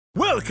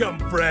Welcome,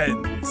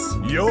 friends!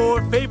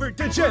 Your favorite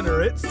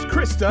degenerates,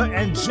 Krista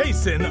and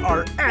Jason,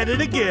 are at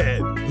it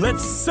again.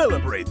 Let's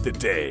celebrate the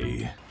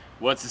day.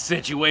 What's the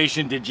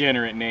situation,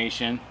 Degenerate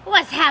Nation?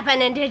 What's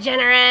happening,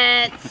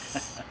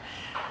 degenerates?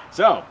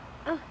 So,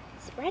 oh,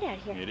 it's bright out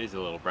here. It is a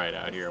little bright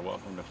out here.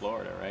 Welcome to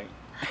Florida, right?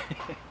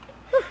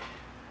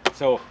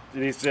 So,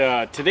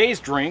 today's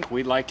drink,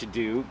 we'd like to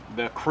do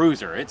the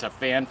Cruiser. It's a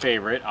fan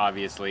favorite,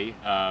 obviously.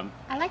 I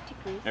like to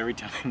cruise. Every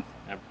time,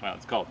 well,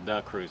 it's called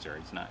the Cruiser.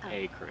 It's not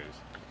a cruise.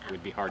 It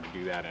would be hard to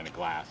do that in a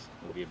glass.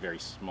 It would be a very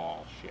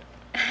small ship.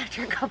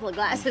 After a couple of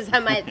glasses, I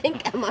might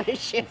think I'm on a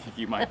ship.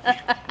 You might be.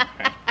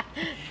 Right?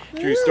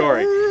 True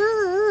story.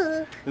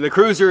 The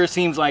Cruiser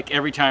seems like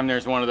every time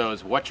there's one of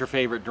those what's your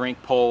favorite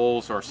drink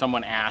polls, or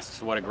someone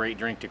asks what a great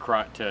drink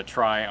to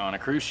try on a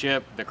cruise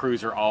ship, the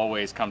Cruiser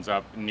always comes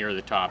up near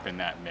the top in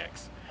that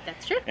mix.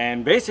 That's true.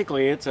 And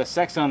basically it's a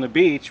sex on the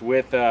beach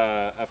with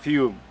a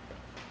few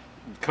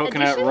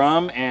coconut Additions?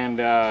 rum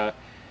and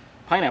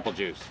pineapple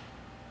juice.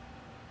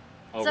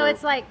 So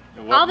it's like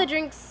all the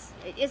drinks,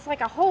 it's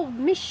like a whole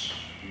mish.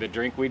 The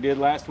drink we did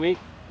last week,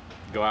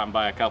 go out and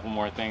buy a couple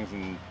more things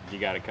and you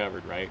got it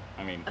covered, right?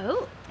 I mean,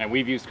 and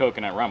we've used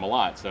coconut rum a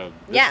lot, so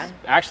this is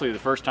actually the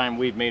first time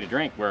we've made a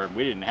drink where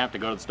we didn't have to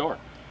go to the store.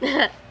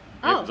 It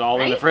was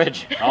all in the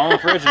fridge, all in the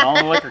fridge and all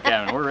in the liquor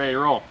cabinet. We're ready to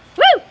roll.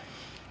 Woo!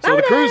 So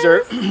the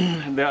Cruiser,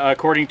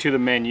 according to the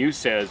menu,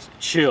 says,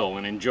 chill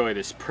and enjoy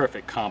this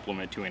perfect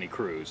complement to any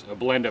cruise. A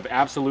blend of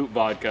Absolute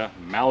vodka,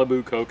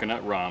 Malibu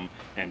coconut rum,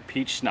 and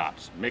peach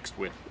schnapps mixed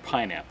with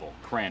pineapple,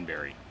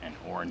 cranberry, and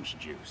orange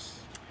juice.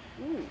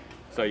 Ooh.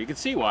 So you can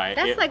see why.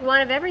 That's like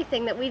one of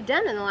everything that we've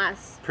done in the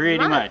last Pretty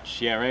month.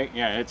 much, yeah, right?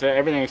 Yeah, it's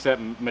everything except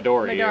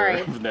Midori.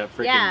 Midori. Or the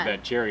freaking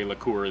that cherry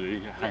liqueur.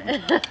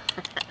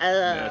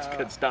 That's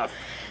good stuff.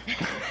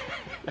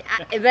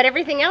 But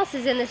everything else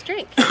is in this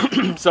drink.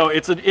 So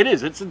it's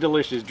a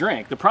delicious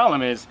drink. The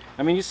problem is,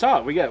 I mean, you saw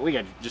it. We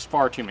got just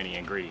far too many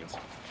ingredients.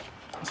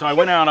 So I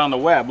went out on the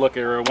web, went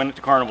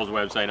to Carnival's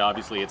website.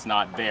 Obviously, it's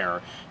not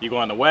there. You go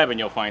on the web and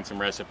you'll find some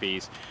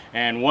recipes.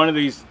 And one of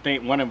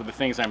the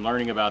things I'm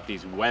learning about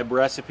these web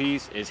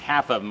recipes is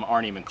half of them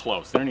aren't even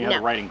close. They don't even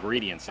have the right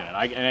ingredients in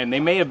it. And they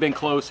may have been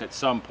close at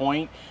some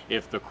point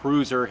if the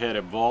Cruiser had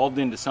evolved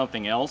into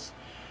something else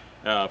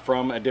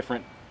from a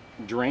different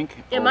drink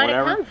or it might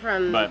whatever. have come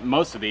from, but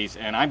most of these,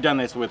 and I've done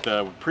this with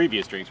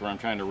previous drinks where I'm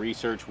trying to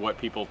research what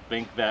people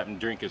think that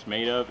drink is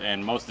made of,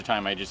 and most of the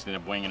time I just end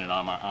up winging it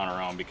on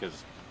our own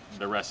because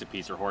the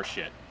recipes are horse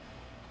shit.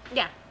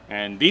 Yeah.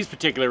 And these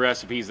particular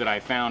recipes that I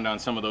found on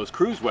some of those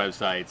cruise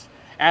websites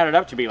added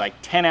up to be like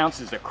 10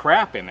 ounces of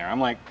crap in there. I'm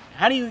like,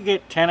 how do you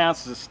get 10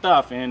 ounces of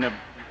stuff in a,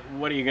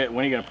 what do you get,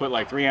 when are you going to put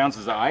like 3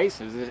 ounces of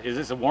ice? Is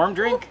this a warm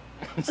drink?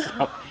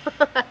 So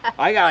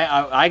I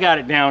got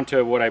it down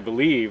to what I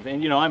believe,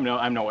 and you know, I'm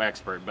no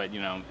expert, but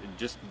you know,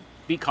 just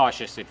be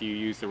cautious if you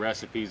use the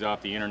recipes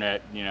off the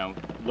internet. You know,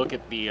 look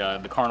at the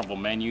Carnival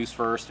menus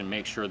first and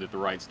make sure that the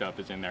right stuff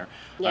is in there.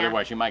 Yeah.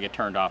 Otherwise, you might get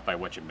turned off by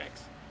what you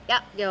mix.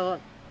 Yep.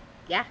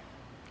 Yeah.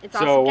 It's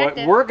all so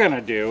subjective. What we're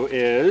gonna do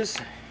is.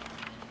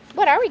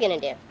 What are we gonna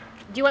do?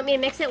 Do you want me to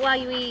mix it while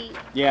you eat?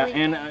 Yeah,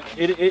 and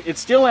it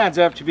still adds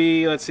up to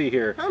be, let's see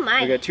here. Oh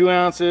my. We got 2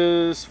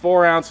 ounces,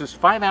 4 ounces,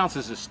 5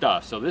 ounces of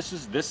stuff. So this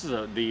is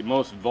the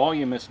most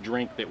voluminous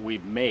drink that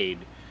we've made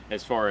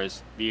as far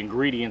as the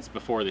ingredients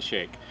before the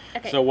shake.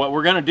 Okay. So what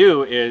we're gonna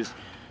do is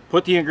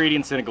put the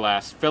ingredients in a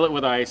glass, fill it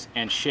with ice,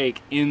 and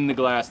shake in the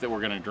glass that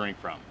we're gonna drink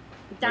from.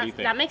 What do you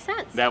think? That makes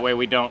sense. That way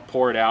we don't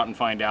pour it out and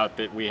find out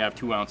that we have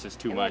 2 ounces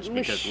too much,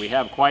 because we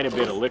have quite a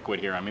bit of liquid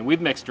here. I mean,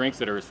 we've mixed drinks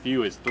that are as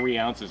few as 3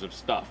 ounces of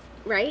stuff.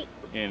 Right.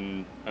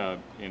 In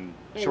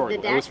short,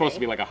 it was supposed to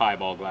be like a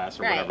highball glass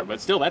or whatever, but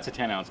still, that's a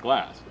 10-ounce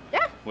glass.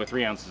 Yeah. With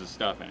 3 ounces of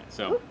stuff in it.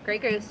 So. Ooh,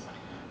 great goose.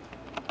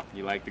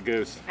 You like the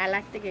goose? I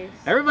like the goose.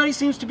 Everybody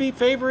seems to be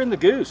favoring the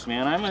goose,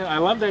 man. I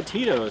love that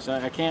Tito's.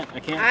 I can't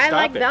stop it. I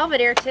like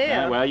Belvedere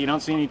too. Well, you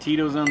don't see any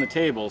Tito's on the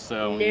table,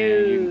 so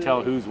you can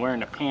tell who's wearing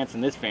the pants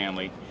in this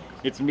family.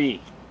 It's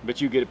me, but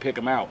you get to pick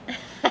them out.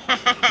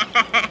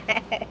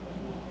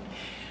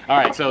 All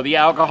right, so the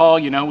alcohol,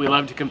 you know, we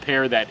love to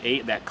compare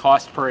that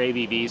cost per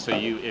ABV. So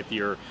if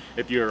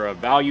you're a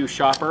value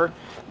shopper,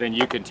 then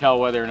you can tell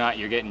whether or not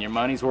you're getting your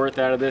money's worth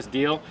out of this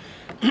deal.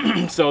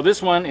 So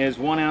this one is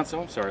 1 ounce.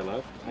 Oh, I'm sorry,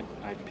 love.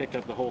 I picked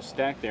up the whole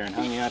stack there and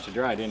hung you out to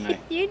dry, didn't I?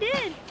 You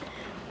did.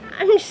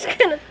 I'm just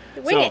gonna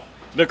wing it.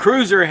 The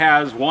Cruiser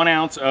has 1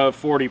 ounce of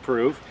 40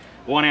 proof,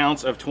 1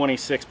 ounce of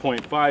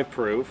 26.5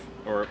 proof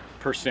or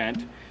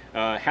percent.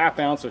 Half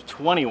ounce of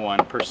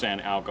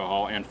 21%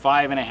 alcohol, and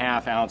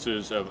 5.5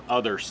 ounces of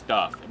other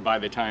stuff by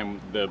the time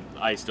the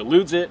ice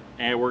dilutes it,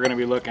 and we're going to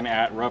be looking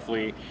at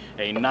roughly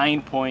a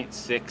 9.6%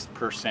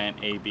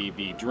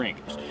 ABV drink.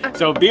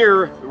 So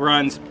beer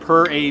runs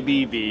per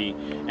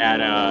ABV at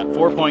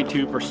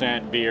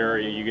 4.2% beer.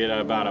 You get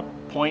about a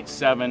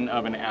 0.7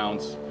 of an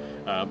ounce,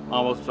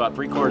 almost about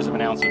 3/4 of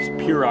an ounce of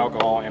pure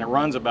alcohol, and it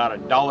runs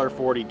about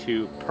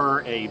 $1.42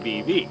 per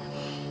ABV.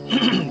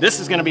 This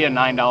is going to be a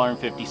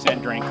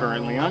 $9.50 drink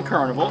currently on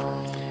Carnival,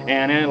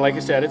 And then, like I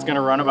said, it's going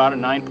to run about a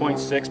 9.6%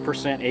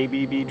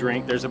 ABV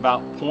drink. There's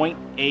about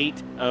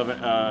 0.8 of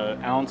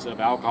ounce of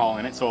alcohol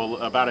in it, so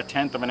about a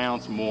tenth of an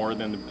ounce more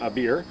than a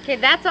beer. Okay,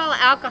 that's all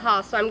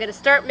alcohol, so I'm going to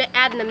start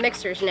adding the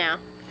mixers now.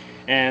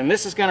 And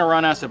this is going to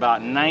run us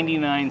about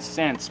 99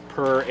 cents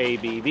per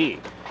ABV.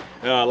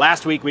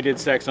 Last week we did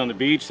Sex on the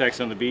Beach. Sex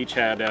on the Beach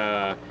had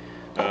 8.8%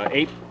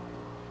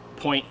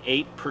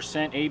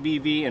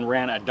 ABV and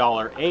ran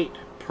 $1.08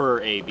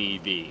 per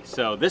ABV.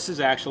 So this is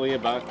actually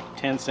about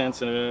 10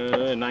 cents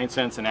and 9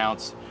 cents an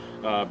ounce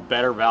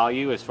better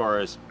value as far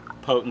as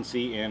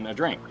potency in a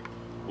drink.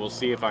 We'll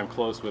see if I'm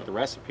close with the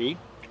recipe.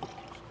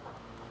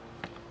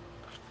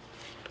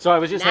 So I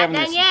was just Not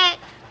done yet.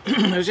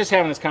 I was just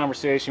having this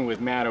conversation with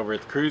Matt over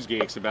at the Cruise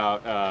Geeks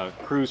about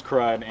cruise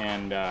crud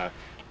and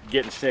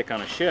getting sick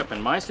on a ship,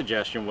 and my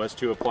suggestion was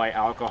to apply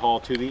alcohol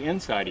to the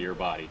inside of your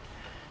body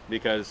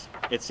because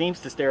it seems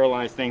to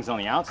sterilize things on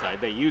the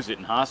outside. They use it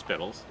in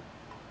hospitals.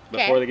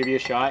 Before they give you a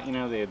shot, you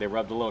know, they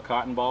rub the little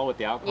cotton ball with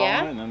the alcohol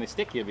in it, and then they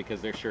stick you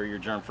because they're sure you're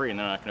germ-free and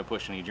they're not going to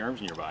push any germs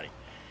in your body.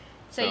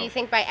 So you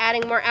think by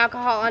adding more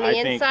alcohol on the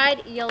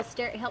inside, you'll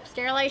help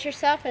sterilize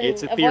yourself and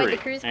avoid the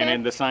cruise crud?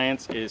 And the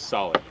science is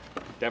solid.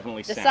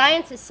 Definitely sound. The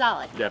science is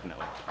solid.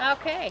 Definitely.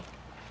 Okay.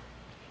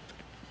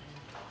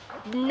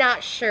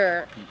 Not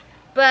sure.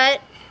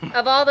 But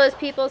of all those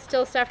people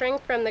still suffering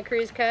from the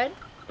cruise crud,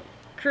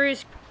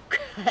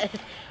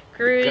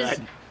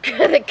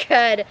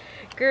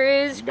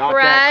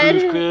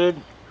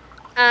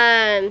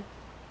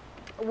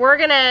 we're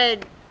gonna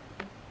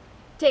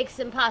take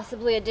some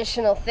possibly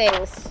additional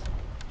things.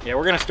 Yeah,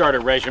 we're gonna start a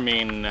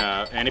regimen,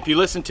 and if you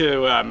listen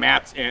to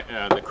Matt's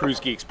the Cruise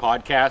Geeks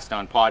podcast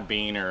on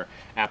Podbean or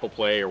Apple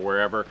Play or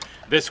wherever,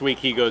 this week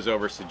he goes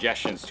over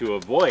suggestions to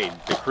avoid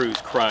the cruise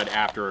crud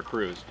after a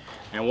cruise.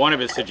 And one of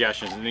his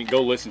suggestions, and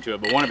go listen to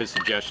it, but one of his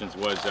suggestions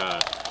was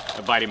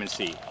vitamin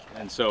C.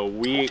 And so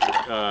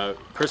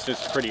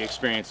Krista's pretty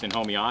experienced in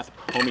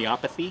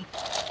homeopathy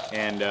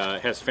and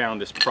has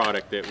found this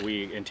product that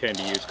we intend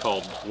to use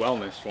called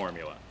Wellness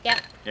Formula.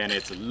 Yep. And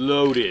it's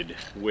loaded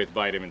with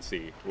vitamin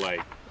C, like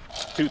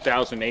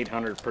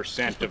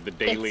 2,800% of the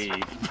daily.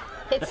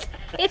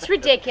 It's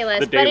ridiculous,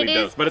 the daily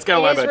dose. But it's got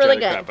a lot of really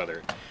crap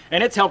other.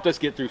 And it's helped us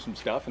get through some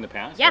stuff in the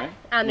past. Yeah,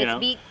 right? It's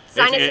beat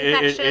sinus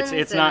infections.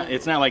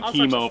 It's not like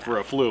chemo for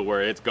a flu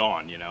where it's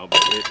gone, you know.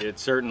 But it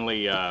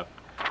certainly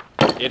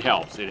it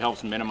helps. It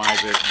helps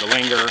minimize it, the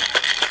linger,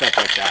 stuff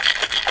like that.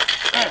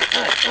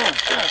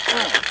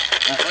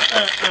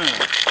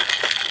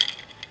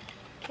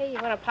 Okay, you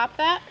want to pop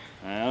that?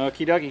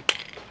 Okie dokie.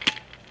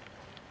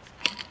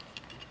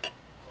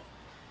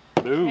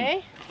 Boom.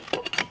 Okay,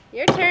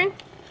 your turn.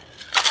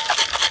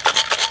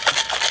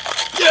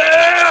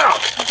 Yeah!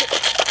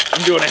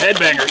 I'm doing a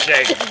headbanger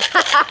shake.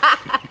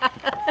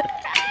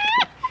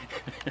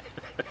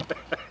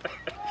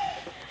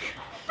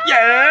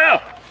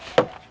 Yeah!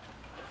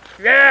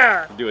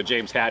 Yeah! Do a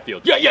James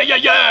Hatfield. Yeah, yeah, yeah,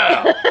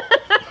 yeah!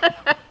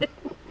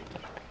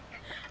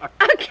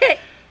 Okay.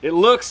 It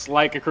looks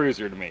like a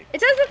cruiser to me.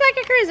 It does look like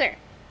a cruiser.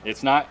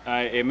 It's not,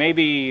 it may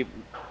be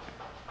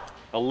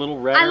a little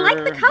redder. I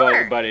like the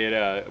color. But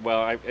it,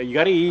 well, you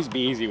gotta be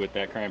easy with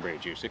that cranberry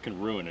juice. It can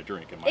ruin a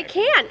drink in my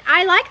opinion. It can.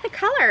 I like the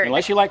color.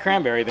 Unless you like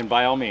cranberry, then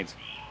by all means.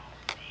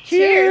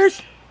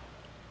 Cheers.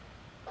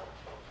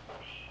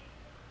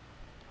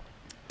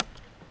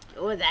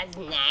 Oh, that's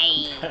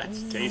nice.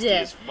 That's tasty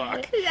as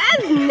fuck.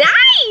 That's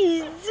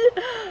nice.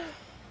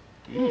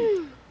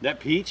 That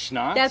peach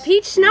schnapps? That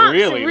peach schnapps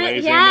really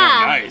lays in there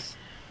nice.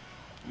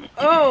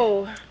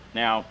 Oh.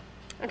 Now.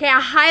 Okay, I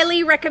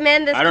highly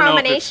recommend this combination. I don't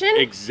know if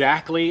it's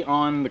exactly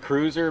on the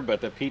cruiser,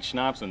 but the peach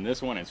schnapps in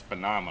this one is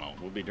phenomenal.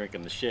 We'll be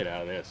drinking the shit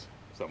out of this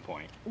at some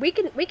point. We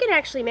can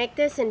actually make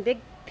this in big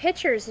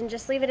pitchers and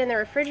just leave it in the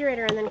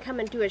refrigerator and then come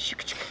and do a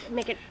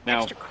make it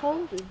extra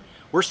cold.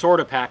 We're sort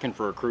of packing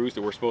for a cruise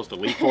that we're supposed to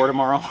leave for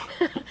tomorrow.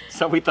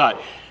 So we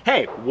thought,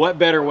 hey, what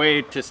better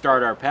way to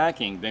start our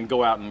packing than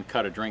go out and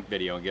cut a drink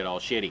video and get all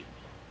shitty?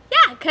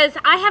 Yeah, because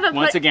I haven't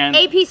put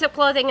a piece of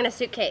clothing in a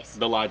suitcase.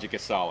 The logic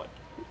is solid.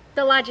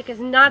 The logic is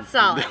not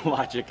solid. The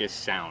logic is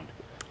sound.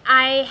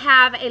 I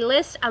have a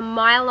list a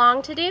mile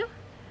long to do.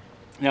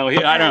 No, I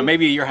don't know,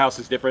 maybe your house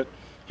is different.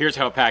 Here's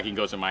how packing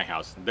goes in my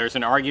house. There's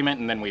an argument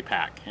and then we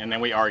pack. And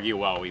then we argue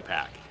while we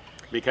pack.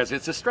 Because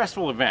it's a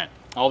stressful event.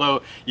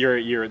 Although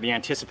the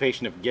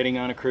anticipation of getting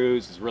on a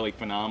cruise is really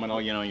phenomenal.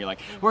 You know, you're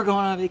like, we're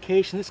going on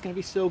vacation, this is gonna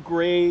be so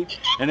great.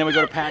 And then we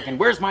go to packing,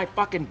 where's my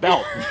fucking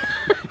belt?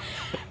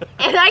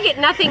 And I get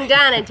nothing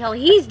done until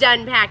he's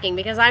done packing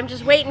because I'm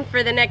just waiting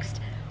for the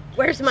next,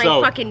 where's my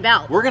fucking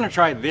belt? We're gonna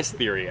try this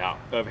theory out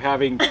of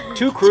having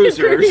two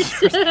cruisers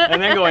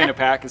and then going to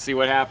pack and see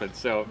what happens.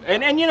 So,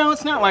 and you know,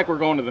 it's not like we're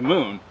going to the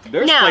moon.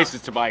 There's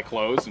places to buy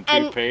clothes and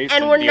toothpaste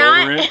and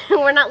deodorant.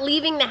 We're not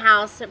leaving the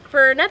house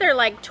for another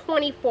like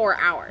 24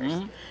 hours.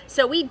 Mm-hmm.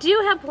 So we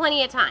do have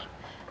plenty of time.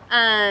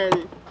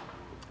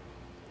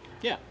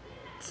 Yeah.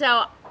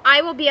 So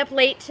I will be up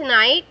late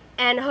tonight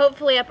and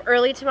hopefully up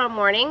early tomorrow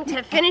morning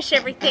to finish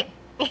everything.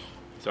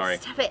 Sorry.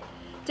 Stop it.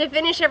 To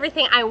finish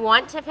everything I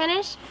want to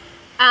finish.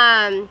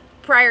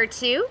 prior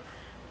to.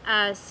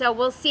 So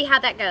we'll see how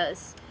that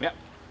goes. Yep.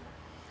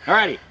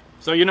 Alrighty.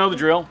 So you know the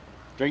drill.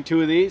 Drink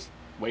 2 of these,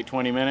 wait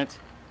 20 minutes,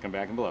 come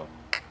back and blow.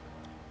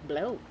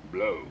 Blow.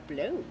 Blow.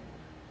 Blow.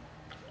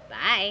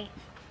 Bye.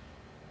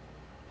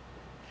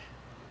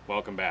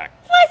 Welcome back.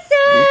 What's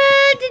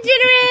up,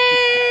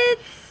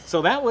 degenerates?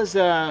 So that was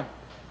that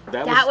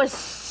was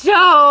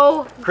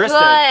so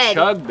Krista good.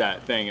 chugged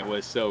that thing. It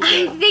was so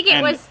good. I think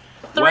it was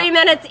 3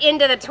 minutes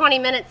into the 20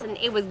 minutes and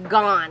it was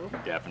gone.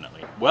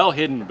 Definitely. Well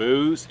hidden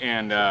booze,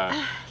 and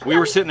we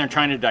were sitting there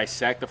trying to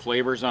dissect the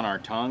flavors on our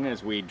tongue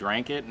as we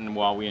drank it, and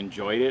while we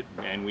enjoyed it,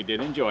 and we did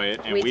enjoy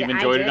it, and we've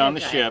enjoyed it on the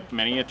ship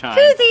many a time.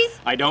 Koozies.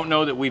 I don't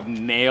know that we've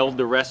nailed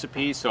the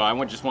recipe, so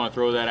I just want to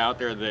throw that out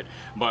there.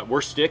 But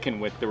we're sticking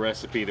with the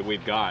recipe that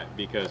we've got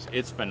because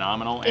it's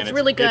phenomenal. It's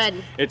really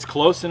good. It's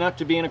close enough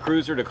to being a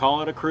cruiser to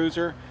call it a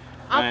cruiser,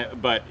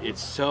 but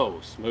it's so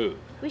smooth.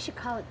 We should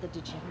call it the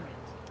Degenerate.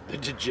 The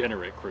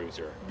Degenerate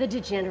Cruiser. The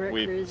Degenerate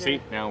Cruiser.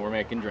 See, now we're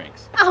making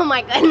drinks. Oh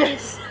my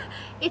goodness.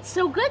 It's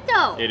so good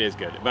though. It is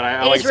good. But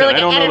I it like is I said, really I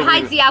don't good, know and it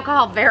hides the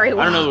alcohol very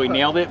well. I don't know that we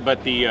nailed it,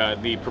 but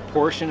the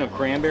proportion of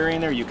cranberry in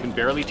there, you can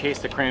barely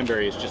taste the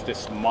cranberry. It's just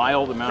this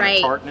mild amount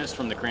of tartness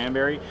from the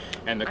cranberry.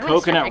 And the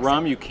coconut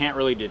rum, you can't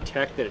really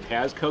detect that it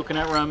has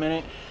coconut rum in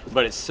it,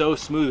 but it's so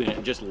smooth and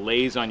it just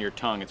lays on your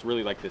tongue. It's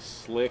really like this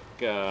slick,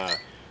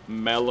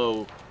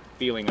 mellow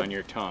feeling on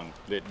your tongue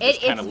that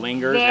just kind of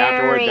lingers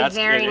afterward. That's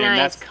very nice. And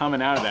that's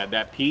coming out of that.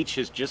 That peach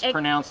is just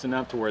pronounced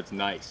enough to where it's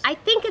nice. I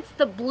think it's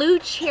the blue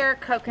chair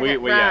coconut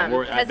rum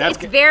because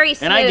it's very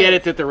smooth. And I get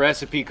it that the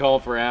recipe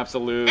called for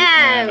Absolute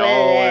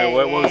and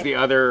what was the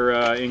other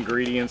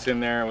ingredients in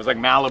there? It was like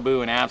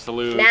Malibu and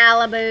Absolute.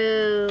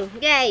 Malibu.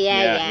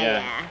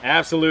 Yeah.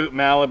 Absolute,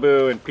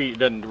 Malibu, and peach.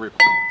 Doesn't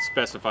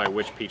specify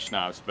which peach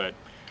schnapps, but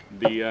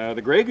the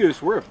Grey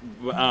Goose, we're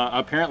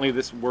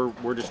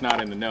just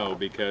not in the know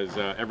because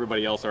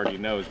everybody else already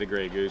knows the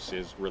Grey Goose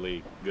is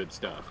really good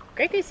stuff.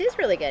 Grey Goose is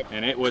really good.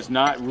 And it was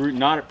not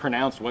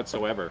pronounced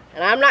whatsoever.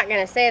 And I'm not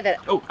gonna say that.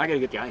 Oh, I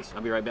gotta get the ice.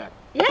 I'll be right back.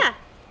 Yeah.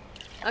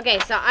 Okay,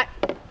 so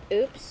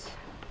oops.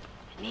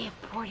 I may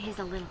have poured his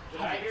a little heavy.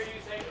 Did I hear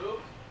you say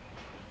oops?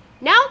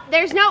 No,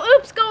 there's no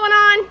oops going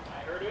on.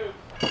 I heard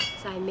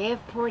oops. So I may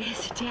have poured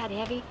his a tad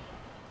heavy.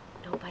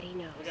 Nobody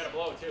knows. We gotta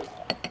blow too.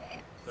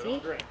 So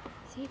don't drink.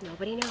 See,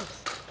 nobody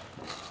knows.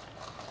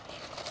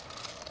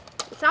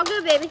 It's all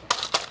good, baby.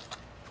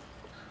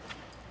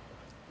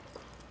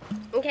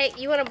 Okay,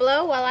 you want to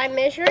blow while I'm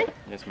measuring?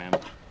 Yes, ma'am.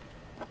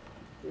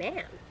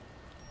 Man.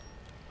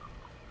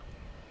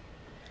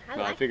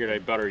 I figured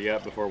I'd butter you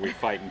up before we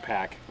fight and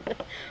pack.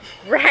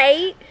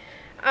 Right?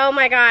 Oh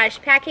my gosh,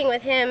 packing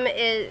with him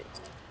is...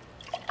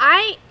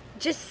 I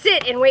just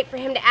sit and wait for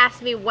him to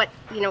ask me what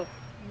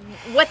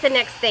the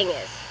next thing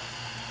is.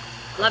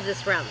 Love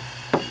this rum.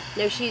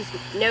 No shoes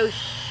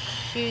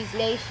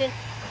nation.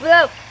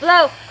 Blow,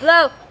 blow,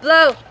 blow,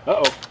 blow.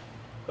 Uh-oh.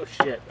 Oh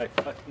shit, I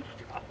fucking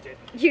dropped it.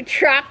 You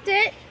dropped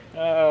it?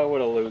 Oh,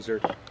 what a loser.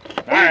 All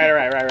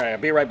right. I'll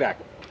be right back.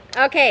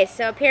 Okay,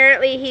 so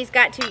apparently he's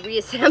got to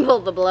reassemble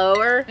the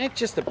blower. It's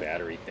just a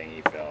battery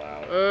thingy fell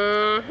out.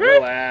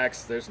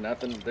 Relax, there's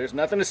nothing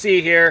to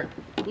see here.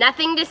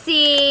 Nothing to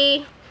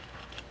see.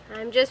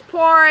 I'm just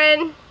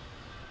pouring.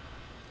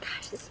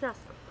 Gosh, it smells.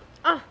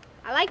 Oh,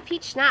 I like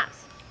peach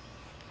schnapps.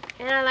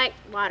 And I like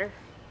water.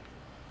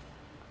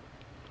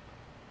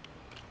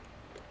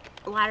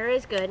 Water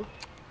is good.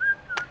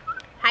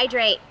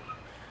 Hydrate.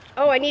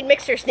 Oh, I need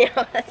mixers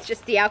now. That's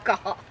just the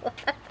alcohol.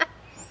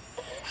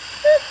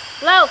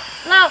 Blow,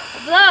 blow,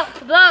 blow,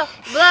 blow,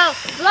 blow,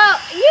 blow.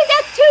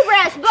 That's two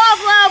breaths. Blow,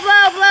 blow,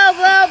 blow, blow,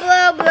 blow,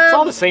 blow, blow. It's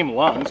all the same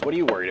lungs. What are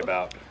you worried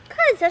about?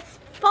 Because that's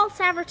false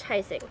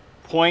advertising.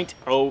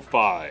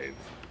 0.05.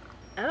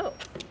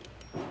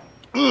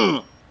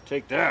 Oh.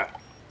 Take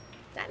that.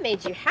 That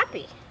made you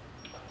happy.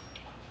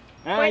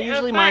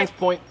 Usually mine's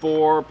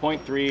 0.4,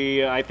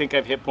 0.3. I think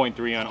I've hit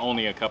 0.3 on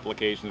only a couple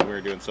occasions. We were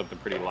doing something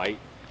pretty light.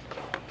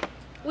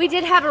 We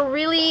did have a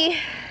really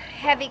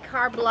heavy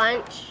carb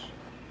lunch.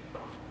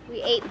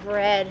 We ate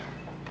bread.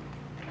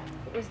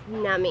 It was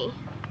nummy.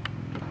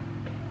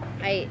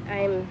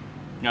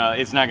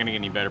 It's not going to get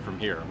any better from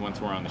here once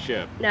we're on the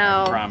ship.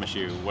 No. I promise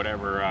you.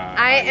 Whatever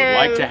I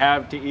would like to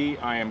have to eat,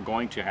 I am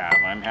going to have.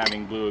 I'm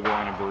having blue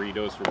iguana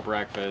burritos for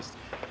breakfast.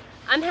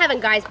 I'm having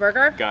Guy's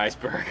Burger. Guy's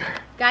Burger.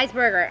 Guy's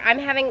Burger. I'm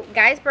having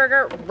Guy's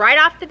Burger right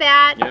off the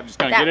bat. Yep, just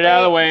going to get it out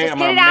of the way. I'm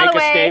going to make a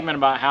statement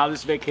about how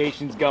this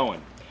vacation's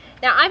going.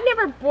 Now,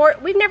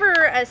 we've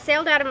never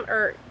sailed out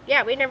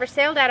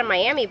of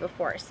Miami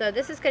before, so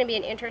this is going to be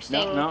an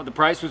interesting... No, the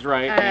price was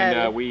right,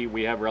 and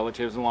we have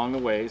relatives along the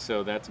way,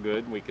 so that's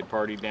good. We could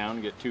party down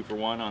and get 2 for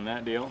 1 on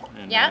that deal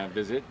and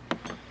visit.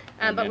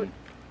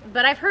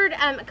 But I've heard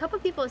a couple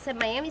people have said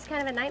Miami's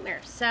kind of a nightmare,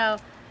 so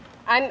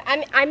I'm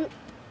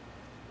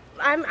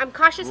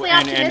cautiously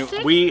optimistic.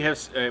 And we have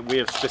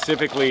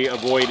specifically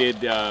avoided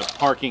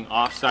parking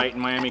off-site in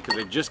Miami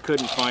because I just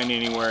couldn't find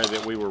anywhere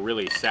that we were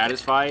really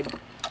satisfied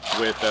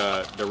with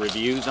the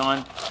reviews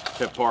on.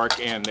 to park,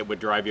 and it would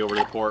drive you over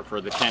to the port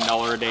for the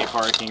 $10 a day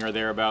parking or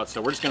thereabouts.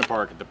 So we're just going to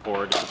park at the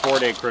port. It's a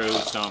 4-day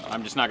cruise, so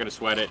I'm just not going to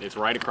sweat it. It's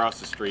right across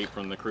the street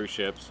from the cruise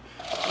ships.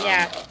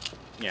 Yeah.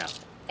 Yeah.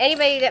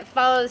 Anybody that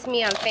follows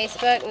me on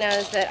Facebook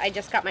knows that I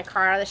just got my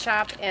car out of the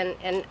shop, and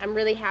I'm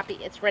really happy.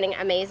 It's running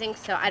amazing,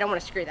 so I don't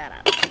want to screw that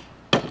up.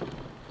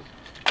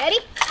 Ready?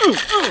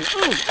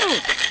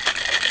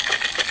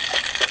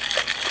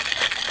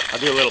 I'll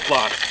do a little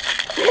floss.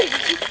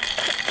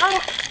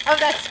 Oh,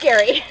 that's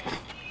scary.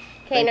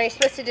 Okay, now you're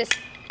supposed to just...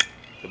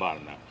 The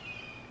bottom now.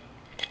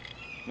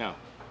 No.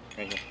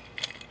 Right here.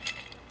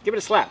 Give it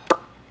a slap.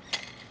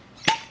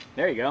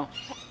 There you go.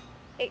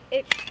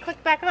 It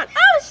clicked back on.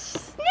 Oh,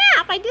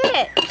 snap! I did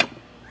it.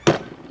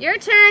 Your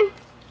turn.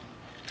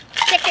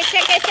 Shake it,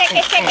 shake it, shake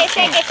it, shake it,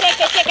 shake it, shake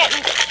it, shake it.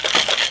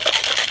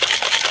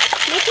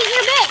 Make it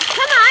your bit.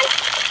 Come on.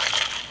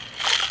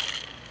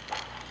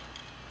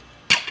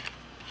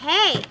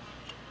 Hey.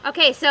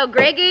 Okay, so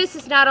Grey Goose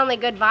is not only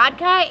good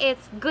vodka,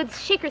 it's good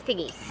shaker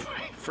thingies.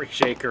 Free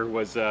shaker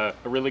was a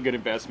really good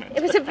investment.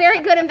 It was a very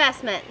good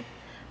investment.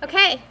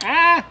 Okay.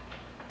 Ah!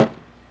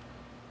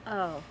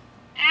 Oh.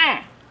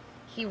 Ah!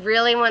 He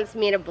really wants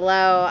me to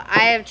blow.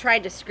 I have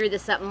tried to screw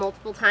this up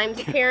multiple times,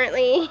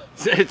 apparently.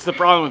 It's the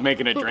problem with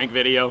making a drink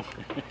video.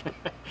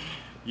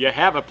 You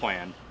have a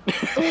plan.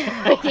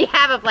 You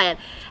have a plan.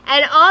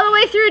 And all the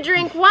way through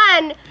drink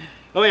 1.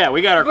 Oh yeah,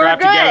 we got our crap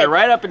together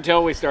right up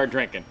until we start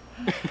drinking.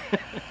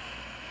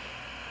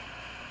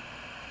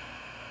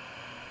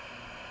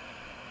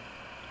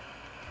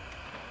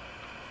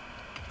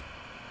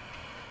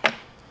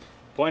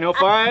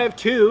 0.05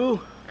 to...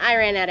 I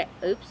ran at it.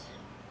 Oops.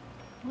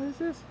 What is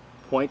this?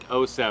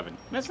 0.07.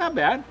 That's not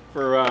bad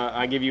for,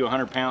 I give you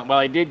 100 pounds. Well,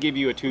 I did give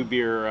you a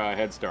 2-beer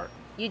head start.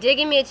 You did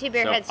give me a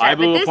 2-beer So head start, I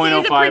blew but this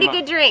is a pretty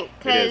good drink.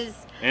 It is.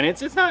 And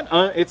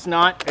it's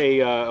not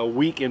a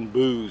weak in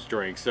booze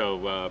drink,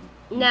 so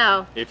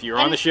no. If you're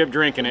on the ship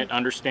drinking it,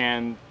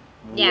 understand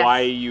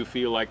why you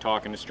feel like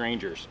talking to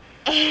strangers.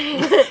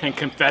 And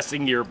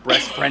confessing your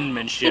best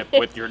friendmanship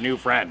with your new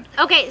friend.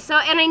 Okay, so,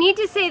 and I need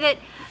to say that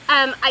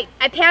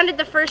I pounded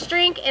the first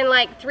drink in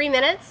like 3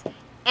 minutes,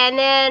 and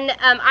then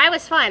I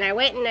was fine. I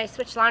went and I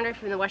switched laundry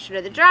from the washer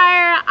to the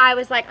dryer. I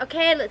was like,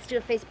 okay, let's do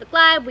a Facebook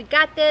Live. We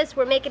got this.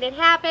 We're making it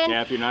happen.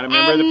 Yeah, if you're not a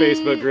member of the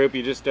Facebook group,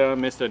 you just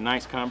missed a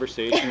nice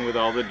conversation with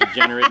all the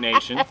Degenerate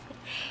Nation.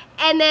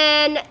 And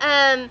then,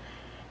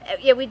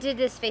 yeah, we did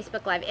this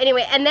Facebook Live.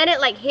 Anyway, and then it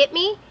like hit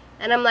me,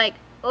 and I'm like,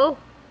 oh.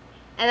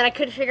 And then I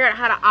couldn't figure out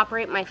how to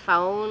operate my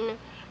phone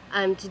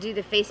to do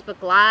the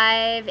Facebook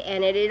Live,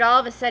 and it all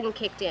of a sudden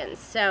kicked in.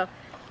 So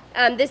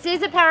this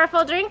is a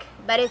powerful drink,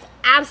 but it's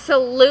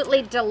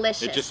absolutely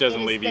delicious. It just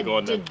doesn't leave you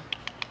going to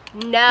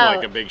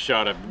like a big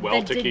shot of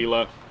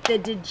tequila. The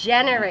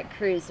Degenerate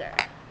Cruiser.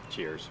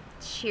 Cheers.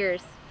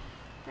 Cheers.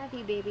 Love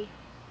you, baby.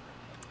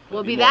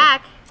 We'll be more.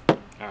 back.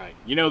 All right,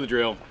 you know the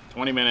drill.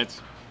 20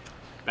 minutes.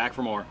 Back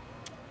for more.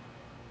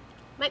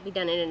 Might be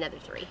done in another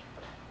 3.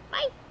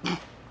 Bye.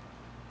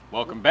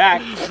 Welcome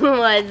back.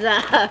 What's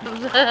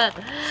up?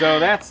 So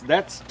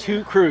that's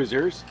 2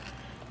 cruisers.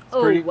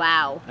 Oh,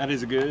 wow. That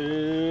is a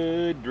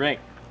good drink.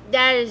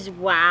 That is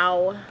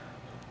wow.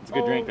 It's a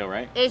good drink though,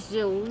 right? It's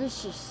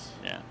delicious.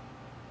 Yeah.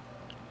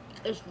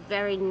 It's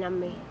very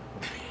nummy.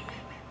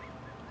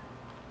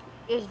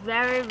 It's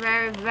very,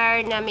 very,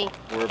 very nummy.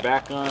 We're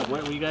back on,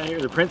 what we got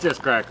here? The princess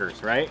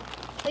crackers, right?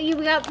 So we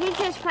got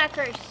princess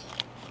crackers.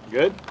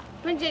 Good?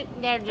 Princess,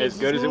 As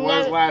good as it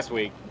was last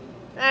week.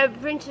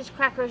 Princess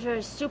crackers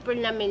are super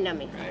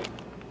nummy. Right.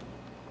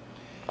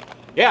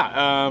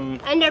 Yeah,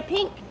 and they're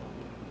pink.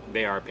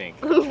 They are pink.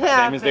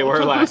 Same as they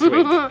were last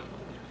week.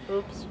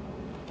 Oops.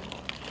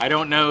 I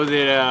don't know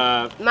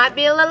that, might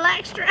be a little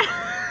extra.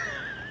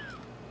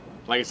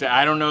 like I said,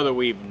 I don't know that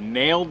we've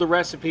nailed the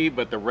recipe,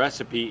 but the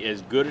recipe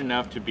is good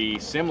enough to be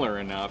similar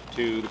enough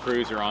to the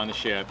cruiser on the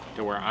ship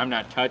to where I'm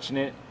not touching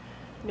it.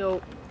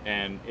 Nope.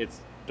 And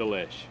it's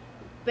delish.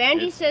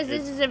 Brandy says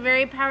this is a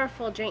very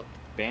powerful drink.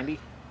 Bandy?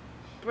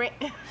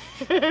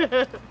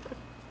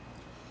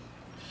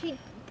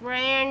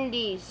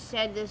 Brandy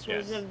said this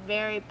was a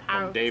very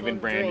powerful From Dave and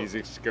Brandy's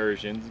drink.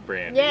 Excursions,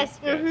 Brandy. Yes.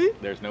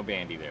 Mm-hmm. There's no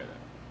Bandy there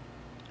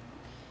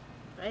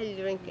though. I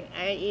drink it.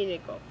 I eat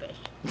it, goldfish.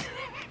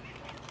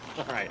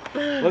 All right,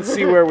 let's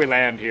see where we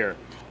land here.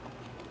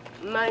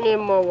 Might need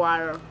more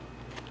water.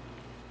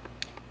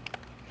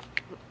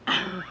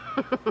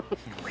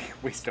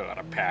 We still got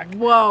a pack.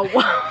 Whoa.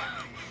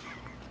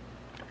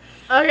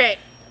 Okay.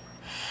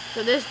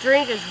 So this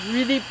drink is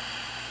really...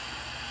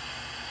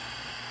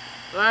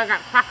 Well, I got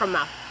cracker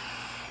mouth.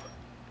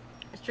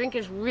 This drink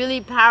is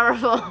really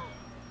powerful.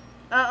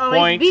 Uh-oh,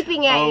 it's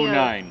beeping at you.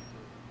 0.09.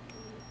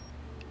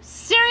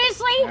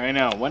 Seriously? I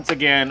know. Once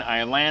again,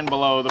 I land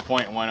below the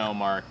 0.10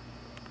 mark.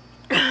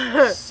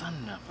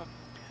 Son of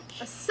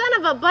a... A son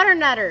of a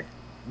butternutter.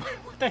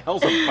 What the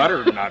hell's a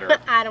butternutter?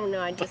 I don't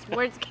know.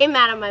 Words came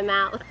out of my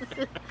mouth.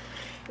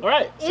 All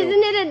right. Isn't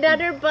it a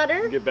nutter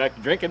butter? Get back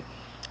to drinking.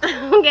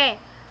 Okay.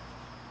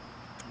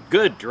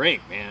 Good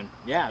drink, man.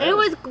 Yeah. It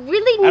was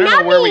really I don't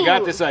know where we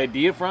numbing. got this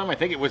idea from. I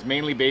think it was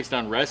mainly based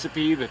on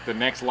recipe that the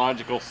next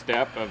logical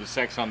step of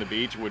sex on the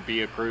beach would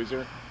be a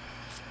cruiser.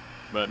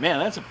 But man,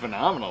 that's a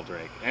phenomenal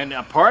drink and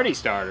a party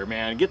starter,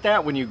 man. Get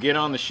that when you get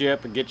on the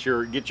ship and get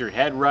your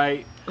head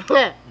right.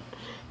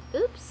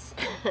 Oops.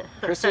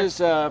 Krista's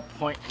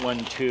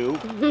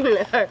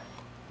 0.12.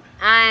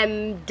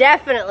 I'm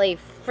definitely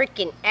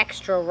freaking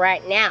extra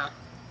right now.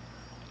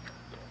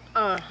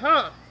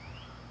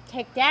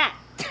 Take that.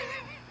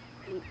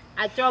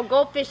 I throw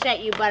goldfish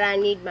at you, but I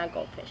need my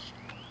goldfish.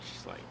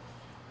 Just like,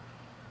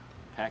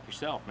 pack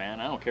yourself,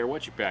 man. I don't care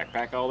what you pack.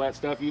 Pack all that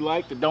stuff you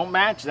like that don't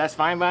match. That's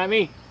fine by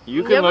me.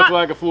 You can look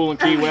like a fool in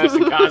Key West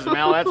and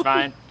Cozumel. That's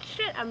fine.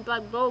 Shit, I'm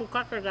like blowing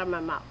crackers out of my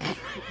mouth.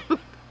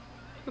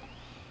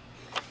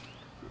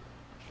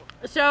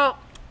 So,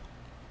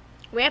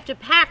 we have to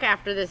pack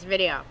after this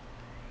video.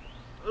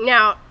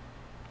 Now,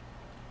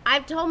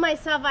 I've told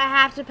myself I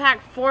have to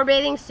pack 4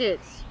 bathing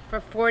suits for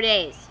 4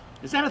 days.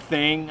 Is that a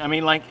thing? I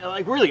mean, like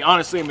really,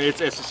 honestly, I mean, it's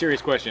a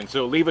serious question.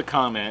 So leave a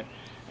comment,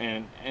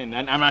 and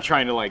I'm not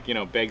trying to like, you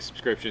know, beg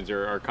subscriptions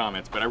or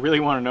comments, but I really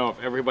want to know if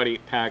everybody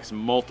packs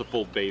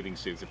multiple bathing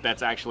suits, if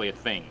that's actually a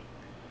thing.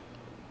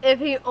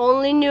 If you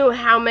only knew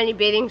how many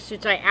bathing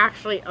suits I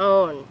actually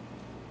own,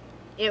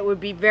 it would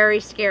be very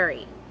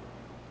scary.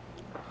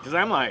 Because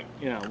I'm like,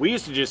 you know, we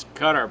used to just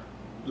cut our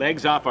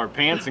legs off our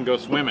pants and go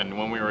swimming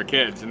when we were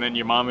kids, and then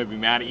your mom would be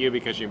mad at you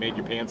because you made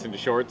your pants into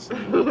shorts.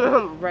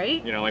 And,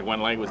 right? you know, like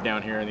one leg was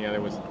down here and the other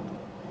was.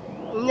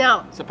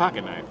 No. It's a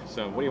pocket knife.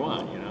 So what do you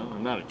want? You know,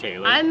 I'm not a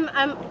tailor. I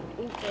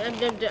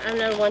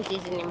don't want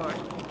these anymore.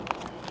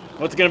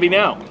 What's it gonna be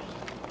now?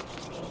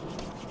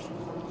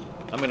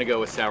 I'm gonna go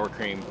with sour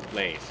cream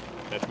Lay's.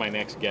 That's my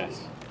next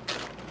guess.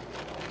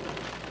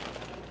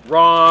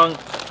 Wrong.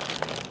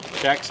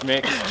 Chex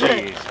Mix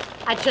cheese.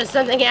 I chose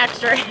something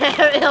extra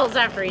else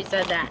after he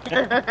said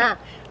that.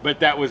 But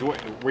that was,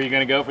 were you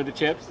gonna go for the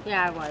chips?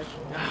 Yeah, I was.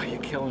 Oh, you're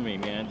killing me,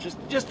 man. Just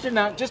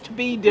to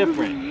be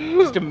different,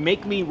 just to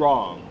make me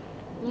wrong.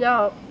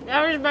 No,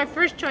 that was my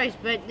first choice,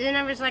 but then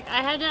I was like,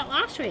 I had that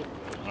last week.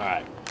 All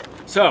right.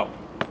 So,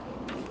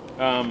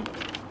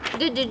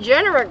 the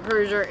Degenerate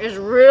Cruiser is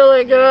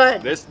really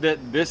good.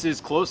 this is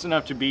close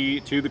enough to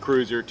be to the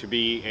cruiser to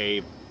be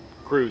a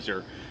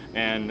cruiser,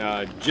 and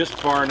just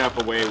far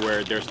enough away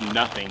where there's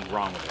nothing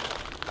wrong with it.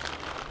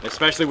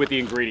 Especially with the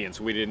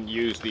ingredients. We didn't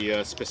use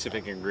the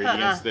specific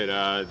ingredients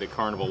that the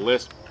Carnival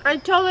list. I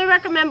totally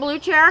recommend Blue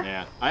Chair.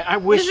 Yeah, I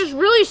wish. This is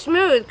really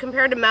smooth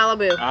compared to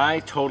Malibu. I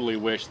totally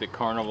wish that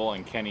Carnival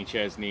and Kenny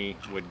Chesney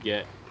would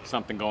get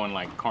something going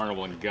like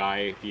Carnival and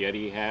Guy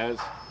Fieri has.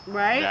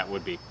 Right? That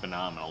would be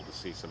phenomenal to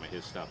see some of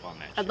his stuff on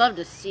that show. I'd love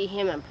to see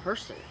him in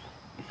person.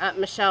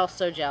 Michelle's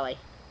so jelly.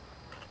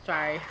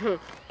 Sorry.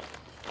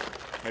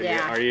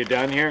 Are you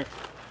done here?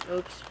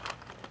 Oops.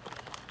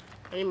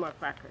 I need more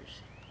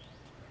crackers.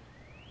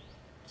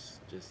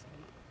 Just.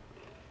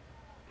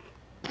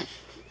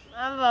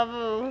 I love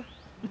you.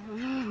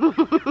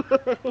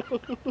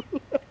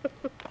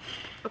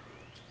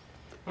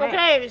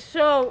 Okay,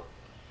 so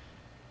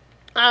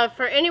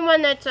for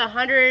anyone that's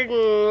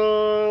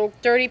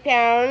 130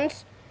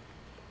 pounds,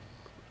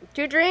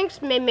 2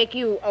 drinks may make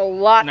you a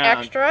lot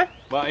extra.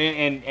 Well,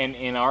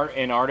 in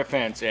our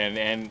defense,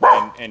 and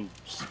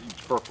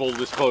for full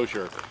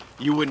disclosure,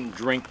 you wouldn't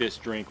drink this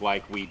drink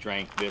like we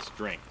drank this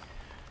drink.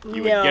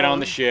 You would get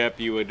on the ship,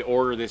 you would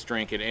order this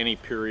drink at any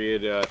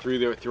period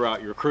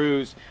throughout your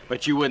cruise,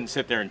 but you wouldn't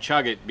sit there and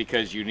chug it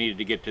because you needed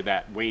to get to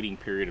that waiting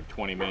period of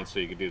 20 minutes so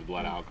you could do the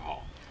blood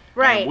alcohol.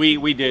 Right. And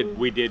we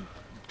did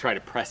try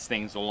to press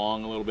things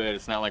along a little bit.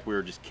 It's not like we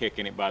were just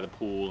kicking it by the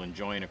pool,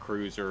 enjoying a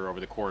cruiser over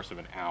the course of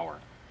an hour.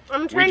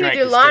 I'm trying to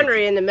do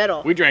laundry in the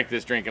middle. We drank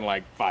this drink in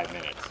like 5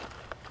 minutes.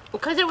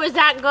 Because it was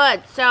that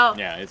good. So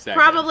yeah, it's that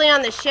probably good.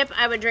 On the ship,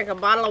 I would drink a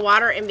bottle of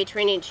water in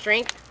between each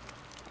drink.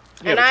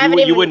 Yeah, and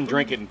but you wouldn't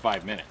drink it in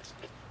 5 minutes.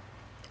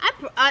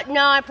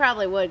 No, I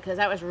probably would because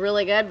that was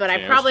really good. But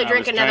I'd probably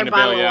drink another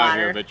bottle of water.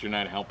 Here, but you're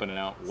not helping it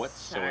out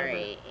whatsoever.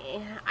 Sorry,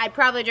 I'd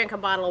probably drink a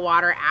bottle of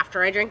water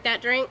after I drink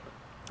that drink.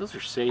 Those are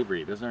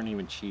savory. Those aren't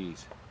even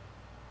cheese.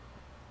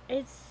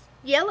 It's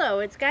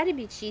yellow. It's got to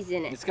be cheese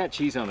in it. It's got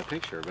cheese on the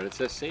picture, but it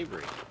says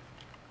savory.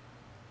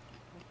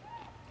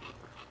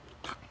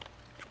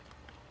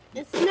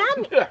 It's not.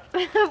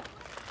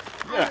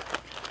 Yeah.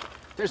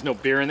 There's no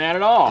beer in that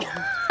at all.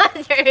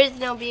 There is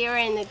no beer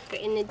in the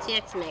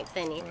Chex Mix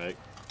any. Right.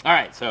 All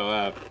right.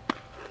 So,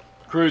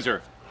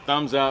 cruiser,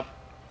 thumbs up.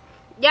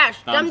 Yes,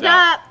 thumbs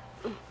up.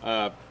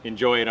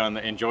 Enjoy it on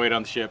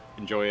the ship.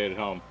 Enjoy it at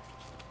home.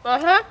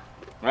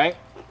 Right.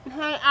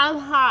 I'm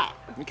hot.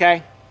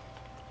 Okay.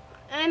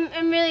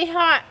 I'm really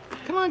hot.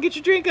 Come on, get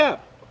your drink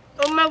up.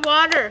 Oh, my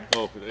water.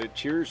 Oh,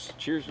 cheers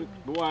with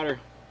the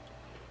water.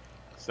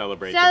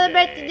 Celebrate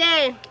the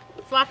day.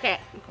 Fuck it.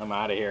 I'm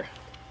out of here.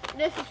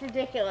 This is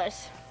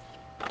ridiculous.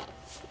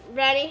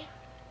 Ready?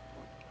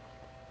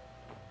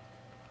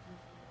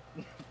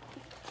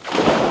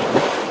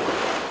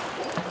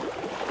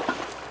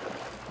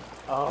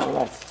 Oh,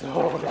 that's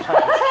so nice.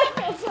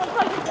 It's so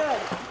fucking good.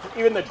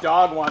 Even the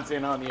dog wants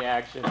in on the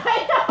action.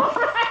 I know,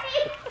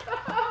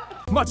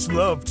 right? Much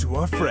love to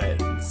our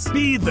friends.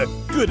 Be the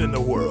good in the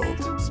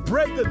world.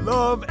 Spread the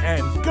love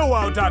and go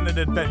out on an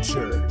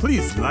adventure.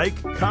 Please like,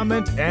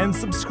 comment, and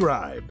subscribe.